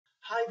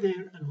Hi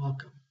there and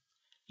welcome.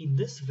 In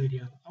this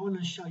video, I want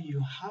to show you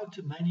how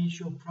to manage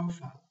your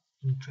profile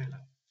in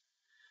Trello.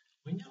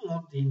 When you're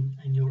logged in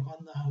and you're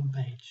on the home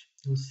page,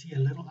 you'll see a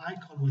little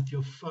icon with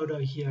your photo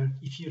here.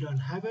 If you don't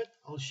have it,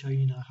 I'll show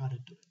you now how to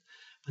do it.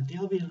 But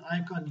there'll be an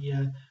icon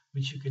here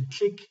which you can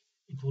click.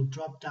 It will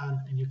drop down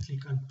and you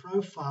click on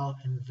Profile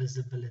and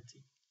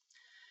Visibility.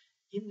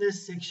 In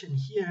this section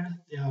here,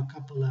 there are a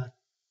couple of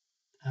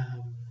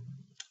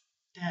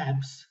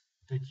tabs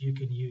that you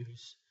can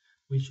use,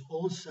 which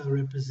also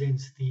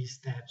represents these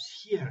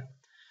tabs here.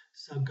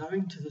 So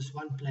going to this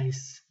one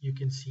place, you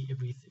can see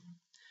everything.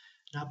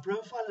 Now,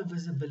 profile and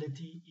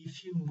visibility,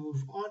 if you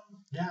move on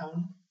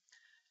down,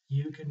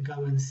 you can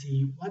go and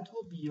see what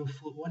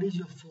is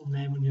your full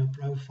name on your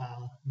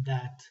profile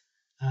that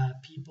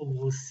people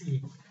will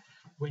see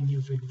when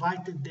you've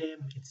invited them,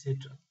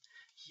 etc.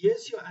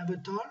 Here's your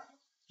avatar.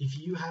 If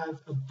you have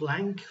a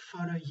blank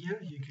photo here,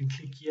 you can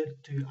click here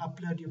to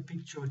upload your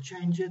picture or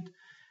change it,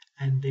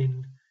 and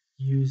then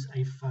use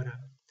a photo.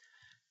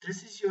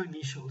 This is your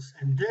initials,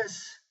 and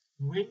this,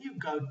 when you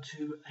go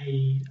to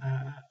a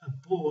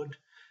board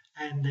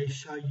and they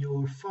show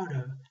your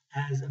photo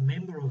as a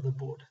member of the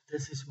board,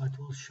 this is what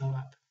will show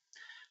up.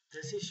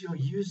 This is your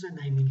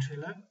username in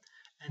Trello,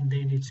 and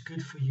then it's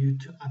good for you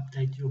to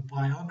update your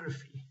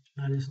biography.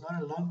 Now, it's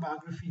not a long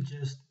biography,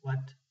 just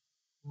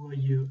who are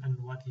you and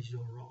what is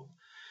your role.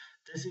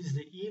 This is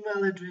the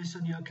email address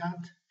on your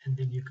account, and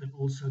then you can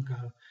also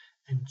go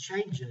and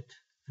change it.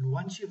 And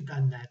once you've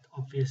done that,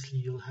 obviously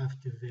you'll have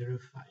to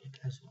verify it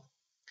as well.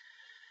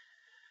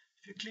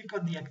 If you click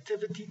on the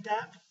activity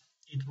tab,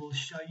 it will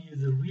show you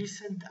the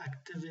recent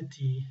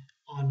activity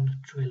on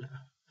Trello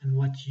and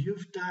what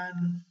you've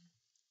done,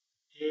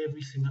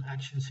 every single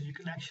action. So you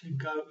can actually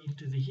go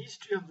into the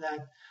history of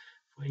that.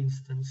 For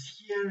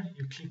instance, here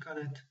you click on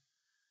it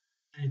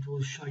and it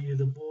will show you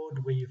the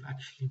board where you've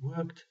actually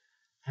worked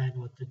and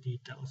what the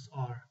details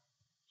are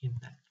in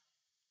that.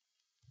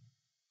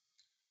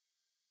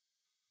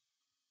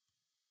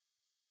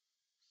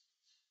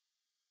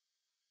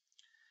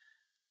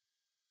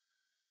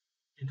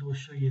 It will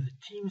show you the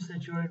teams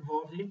that you're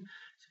involved in.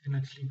 So you can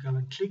actually go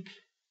and click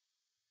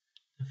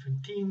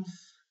different teams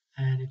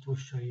and it will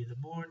show you the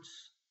boards.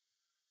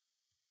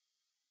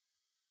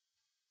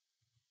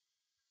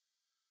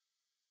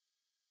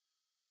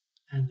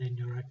 And then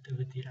your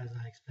activity as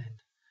I explained.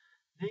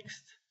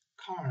 Next,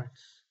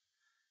 cards.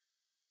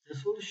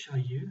 This will show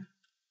you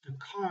the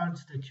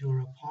cards that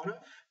you're a part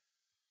of.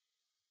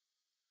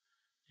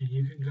 And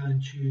you can go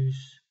and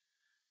choose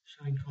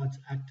showing cards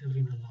active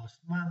in the last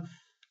month,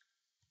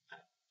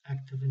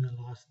 active in the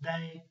last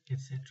day,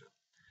 etc.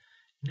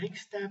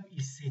 Next tab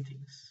is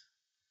settings.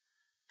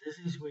 This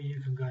is where you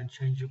can go and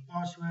change your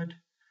password,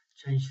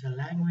 change the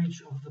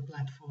language of the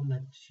platform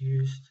that's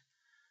used,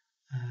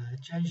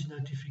 change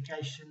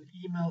notification,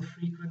 email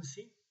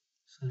frequency.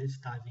 So let's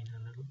dive in a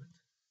little bit.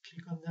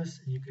 Click on this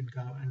and you can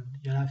go and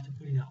you'll have to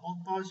put in an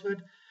old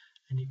password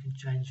and you can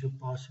change your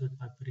password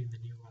by putting the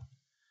new one.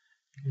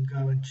 You can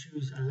go and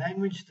choose a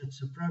language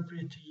that's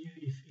appropriate to you.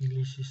 If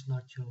English is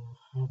not your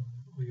home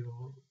or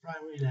your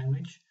primary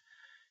language,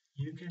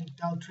 you can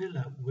tell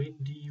Trello when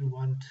do you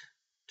want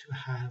to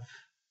have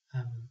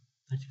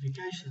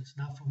notifications.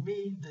 Now for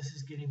me, this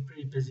is getting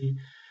pretty busy,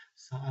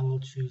 so I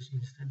will choose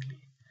instantly.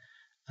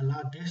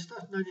 Allow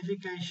desktop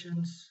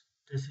notifications.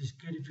 This is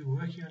good if you're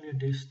working on your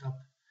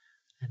desktop,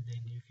 and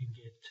then you can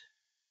get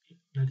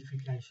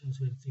notifications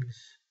when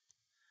things.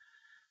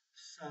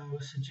 So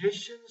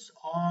suggestions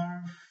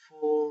are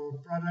for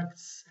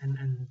products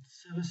and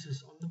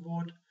services on the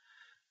board.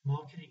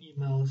 Marketing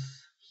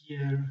emails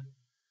here.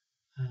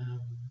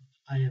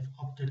 I have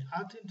opted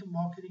out into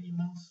marketing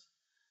emails,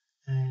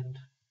 and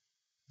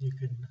you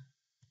can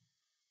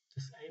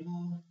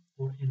disable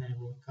or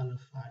enable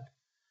colorblind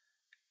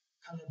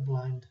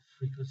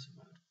frequency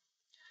mode.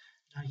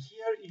 Now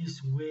here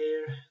is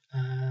where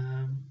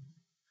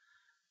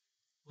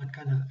what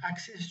kind of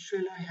access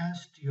Trello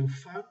has to your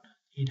phone.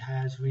 It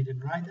has read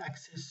and write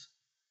access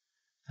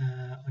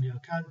on your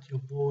account, your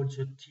boards,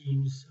 your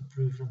teams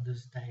approved on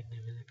this date,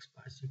 never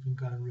expires. You can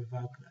go and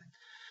revoke that.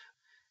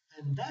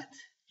 And that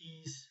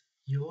is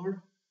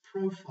your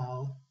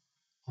profile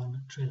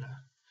on Trello.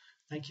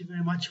 Thank you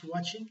very much for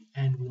watching,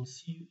 and we'll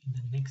see you in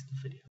the next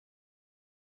video.